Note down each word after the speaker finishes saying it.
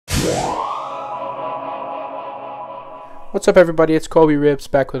What's up everybody, it's Colby Rips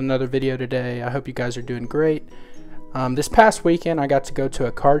back with another video today. I hope you guys are doing great. This past weekend I got to go to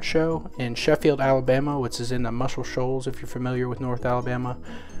a card show in Sheffield, Alabama, which is in the Muscle Shoals if you're familiar with North Alabama.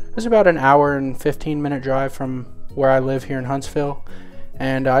 It was about an hour and 15-minute drive from where I live here in Huntsville.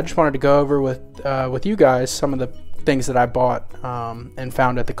 And I just wanted to go over with you guys some of the things that I bought and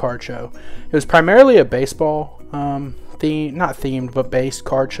found at the card show. It was primarily a baseball not themed, but based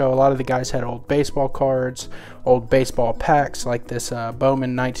card show. A lot of the guys had old baseball cards, old baseball packs like this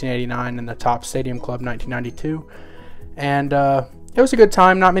Bowman 1989 and the Top Stadium Club 1992. And it was a good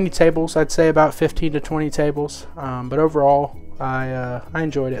time. Not many tables, I'd say about 15 to 20 tables, but overall I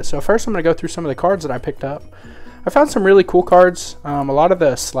enjoyed it. So first I'm going to go through some of the cards that I picked up. I found some really cool cards. A lot of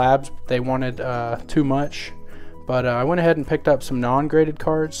the slabs they wanted too much, but I went ahead and picked up some non-graded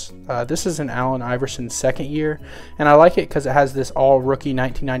cards. This is an Allen Iverson second year, and I like it because it has this all rookie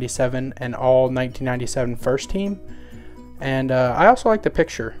 1997 and all 1997 first team. And I also like the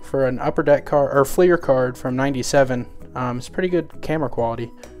picture for an upper deck card or Fleer card from 97. It's pretty good camera quality.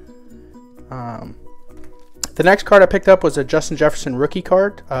 The next card I picked up was a Justin Jefferson rookie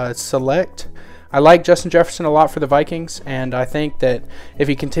card. It's Select. I like Justin Jefferson a lot for the Vikings, and I think that if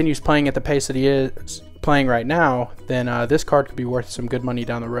he continues playing at the pace that he is playing right now, then this card could be worth some good money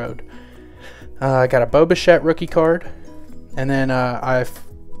down the road. I got a Bo Bichette rookie card, and then I've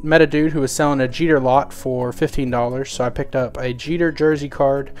met a dude who was selling a Jeter lot for $15, so I picked up a Jeter jersey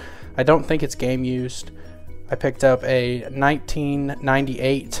card. I don't think it's game used. I picked up a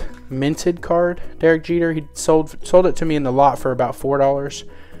 1998 minted card, Derek Jeter. He sold it to me in the lot for about $4.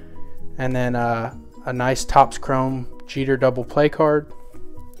 And then a nice Topps Chrome Jeter double play card,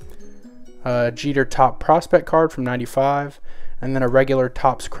 a Jeter top prospect card from 95, and then a regular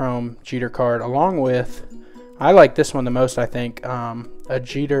Topps Chrome Jeter card, along with, I like this one the most, I think, a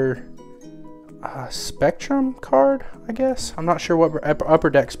Jeter Spectrum card, I guess. I'm not sure what,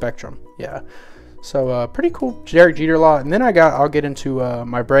 Upper Deck Spectrum, yeah. So pretty cool Derek Jeter lot. And then I'll get into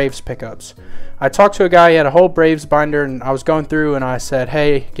my Braves pickups. I talked to a guy, he had a whole Braves binder, and I was going through and I said,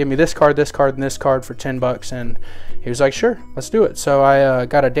 hey, give me this card, and this card for $10, and he was like, sure, let's do it. So I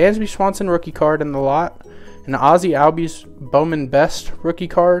got a Dansby Swanson rookie card in the lot, an Ozzie Albies Bowman Best rookie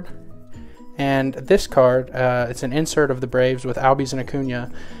card, and this card, it's an insert of the Braves with Albies and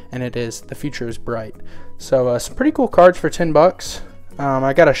Acuna, and it is The Future is Bright. So some pretty cool cards for $10.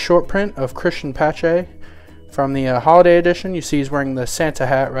 I got a short print of Christian Pache from the holiday edition. You see he's wearing the Santa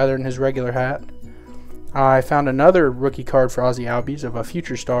hat rather than his regular hat. I found another rookie card for Ozzie Albies of a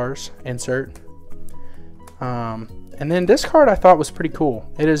Future Stars insert. And then this card I thought was pretty cool.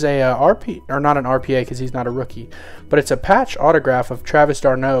 It is a RP, or not an RPA because he's not a rookie, but it's a patch autograph of Travis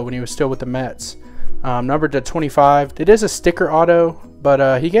d'Arnaud when he was still with the Mets. Numbered to 25. It is a sticker auto,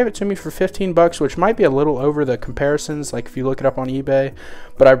 but he gave it to me for $15, which might be a little over the comparisons, like if you look it up on eBay.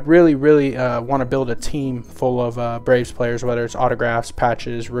 But I really want to build a team full of Braves players, whether it's autographs,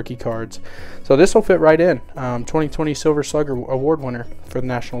 patches, rookie cards. So this will fit right in. 2020 Silver Slugger Award winner for the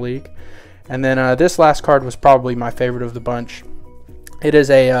National League. And then this last card was probably my favorite of the bunch. It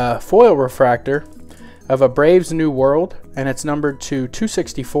is a foil refractor of a Braves New World, and it's numbered to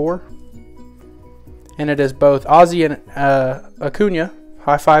 264. And it is both Ozzie and Acuna,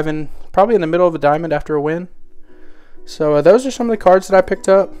 high-fiving probably in the middle of a diamond after a win. So those are some of the cards that I picked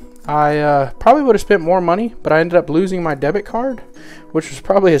up. I probably would have spent more money, but I ended up losing my debit card, which was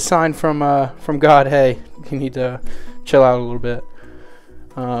probably a sign from God, hey, you need to chill out a little bit.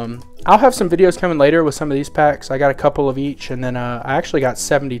 I'll have some videos coming later with some of these packs. I got a couple of each, and then I actually got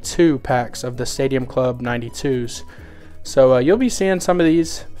 72 packs of the Stadium Club 92s. So you'll be seeing some of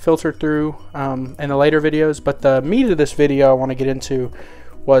these filtered through in the later videos, but the meat of this video I want to get into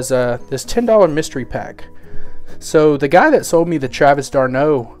was this $10 mystery pack. So the guy that sold me the Travis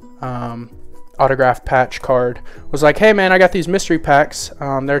d'Arnaud autograph patch card was like, hey man, I got these mystery packs.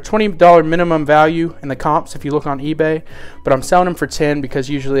 They're $20 minimum value in the comps if you look on eBay, but I'm selling them for $10 because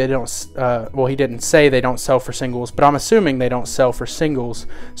usually they don't, well, he didn't say they don't sell for singles, but I'm assuming they don't sell for singles,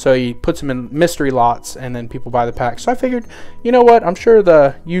 so he puts them in mystery lots and then people buy the pack. So I figured, you know what, I'm sure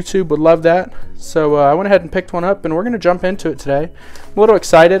the YouTube would love that, so I went ahead and picked one up, and we're going to jump into it today. I'm a little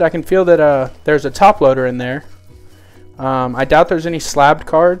excited. I can feel that there's a top loader in there. I doubt there's any slabbed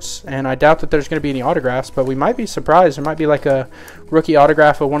cards, and I doubt that there's going to be any autographs, but we might be surprised. There might be like a rookie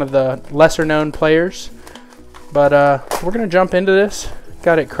autograph of one of the lesser known players. But we're going to jump into this.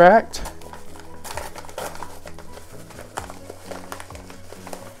 Got it cracked.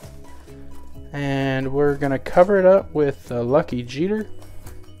 And we're going to cover it up with the Lucky Jeter.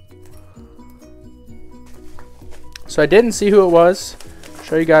 So I didn't see who it was.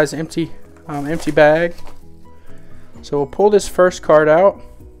 show you guys empty bag. So we'll pull this first card out.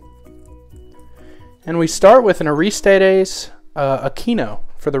 And we start with an Aristides Aquino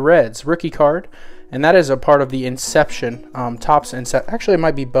for the Reds, rookie card. And that is a part of the Inception, Topps Inception. Actually, it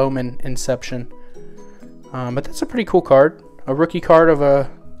might be Bowman Inception. But that's a pretty cool card. A rookie card of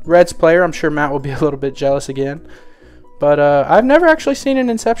a Reds player. I'm sure Matt will be a little bit jealous again. But I've never actually seen an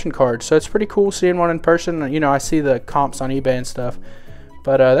Inception card, so it's pretty cool seeing one in person. You know, I see the comps on eBay and stuff.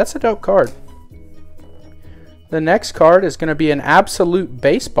 But that's a dope card. The next card is going to be an Absolute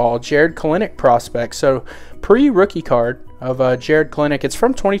Baseball Jared Kelenic prospect. So pre-rookie card of Jared Kelenic. It's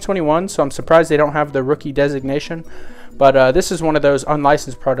from 2021, so I'm surprised they don't have the rookie designation. But this is one of those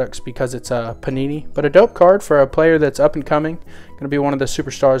unlicensed products because it's a Panini. But a dope card for a player that's up and coming. Going to be one of the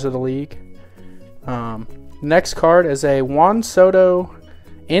superstars of the league. Next card is a Juan Soto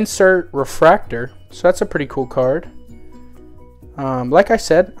Insert Refractor. So that's a pretty cool card. Like I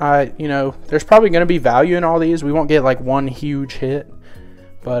said, you know, there's probably going to be value in all these. We won't get like one huge hit,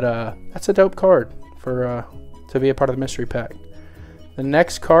 but that's a dope card for to be a part of the mystery pack. The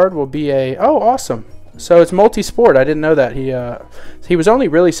next card will be a awesome. So it's multi-sport. I didn't know that he was only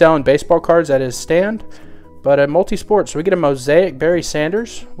really selling baseball cards at his stand, but a multi-sport. So we get a Mosaic Barry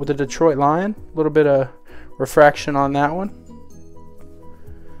Sanders with a Detroit Lion. A little bit of refraction on that one.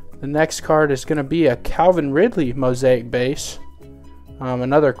 The next card is going to be a Calvin Ridley Mosaic base.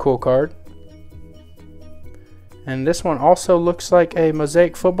 Another cool card. And this one also looks like a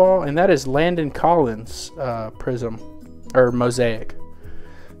Mosaic football, and that is Landon Collins Prism, or Mosaic.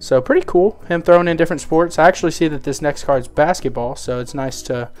 So pretty cool, him throwing in different sports. I actually see that this next card is basketball, so it's nice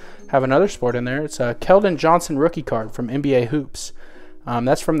to have another sport in there. It's a Keldon Johnson rookie card from NBA Hoops.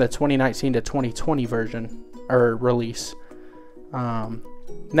 That's from the 2019 to 2020 version, or release.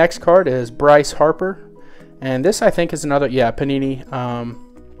 Next card is Bryce Harper. And this, I think, is another, Panini.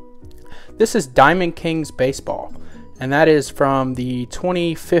 This is Diamond Kings Baseball. And that is from the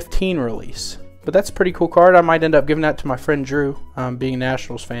 2015 release. But that's a pretty cool card. I might end up giving that to my friend Drew, being a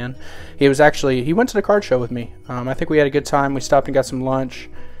Nationals fan. He went to the card show with me. I think we had a good time. We stopped and got some lunch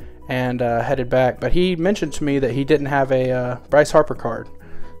and headed back. But he mentioned to me that he didn't have a Bryce Harper card.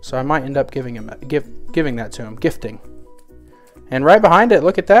 So I might end up giving that to him, gifting. And right behind it,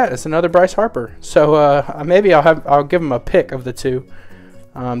 look at that. It's another Bryce Harper. So maybe I'll give him a pick of the two.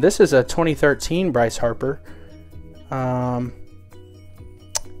 This is a 2013 Bryce Harper.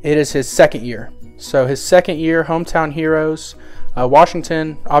 It is his second year. So his second year, Hometown Heroes.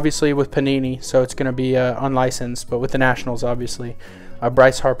 Washington, obviously with Panini, so it's going to be unlicensed, but with the Nationals, obviously.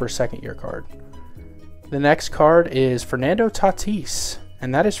 Bryce Harper second year card. The next card is Fernando Tatis,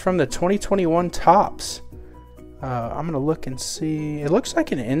 and that is from the 2021 Topps. I'm going to look and see. It looks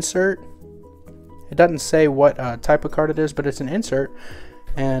like an insert. It doesn't say what type of card it is, but it's an insert.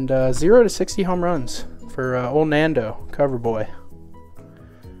 And 0 to 60 home runs for old Nando, cover boy.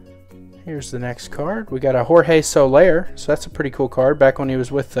 Here's the next card. We got a Jorge Soler. So that's a pretty cool card. Back when he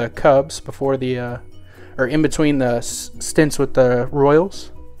was with the Cubs before the, or in between the stints with the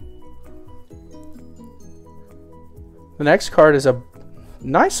Royals. The next card is a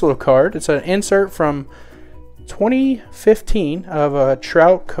nice little card. It's an insert from 2015 of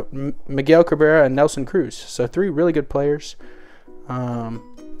Trout, Miguel Cabrera, and Nelson Cruz. So 3 really good players.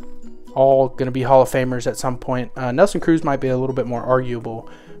 All going to be Hall of Famers at some point. Nelson Cruz might be a little bit more arguable,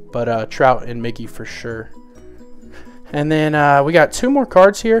 but Trout and Miggy for sure. And then we got 2 more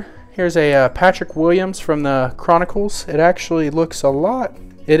cards here. Here's a Patrick Williams from the Chronicles. It actually looks a lot.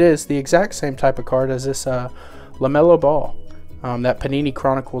 It is the exact same type of card as this LaMelo Ball that Panini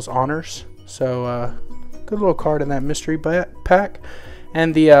Chronicles honors. So good little card in that mystery pack.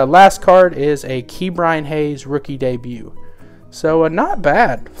 And the last card is a Ke'Bryan Hayes rookie debut. So not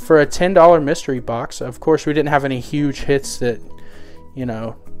bad for a $10 mystery box. Of course, we didn't have any huge hits that, you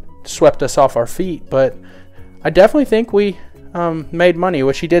know, swept us off our feet. But I definitely think we made money,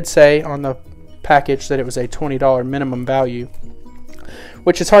 which he did say on the package that it was a $20 minimum value,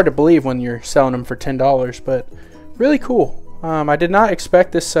 which is hard to believe when you're selling them for $10. But really cool. I did not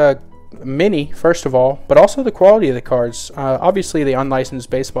expect this mini, first of all, but also the quality of the cards. Obviously, the unlicensed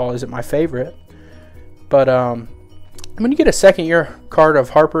baseball isn't my favorite, but when you get a second year card of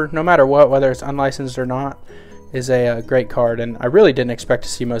Harper, no matter what, whether it's unlicensed or not, is a great card, and I really didn't expect to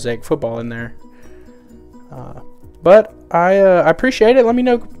see Mosaic football in there. But I appreciate it. Let me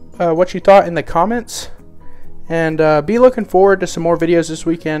know what you thought in the comments, and be looking forward to some more videos this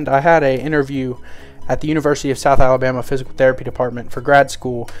weekend. I had an interview at the University of South Alabama Physical Therapy Department for grad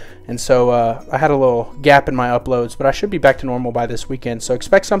school, and so I had a little gap in my uploads, but I should be back to normal by this weekend. So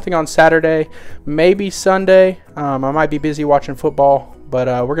expect something on Saturday, maybe Sunday. I might be busy watching football, but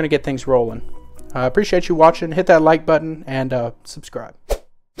we're going to get things rolling. I appreciate you watching. Hit that like button and subscribe.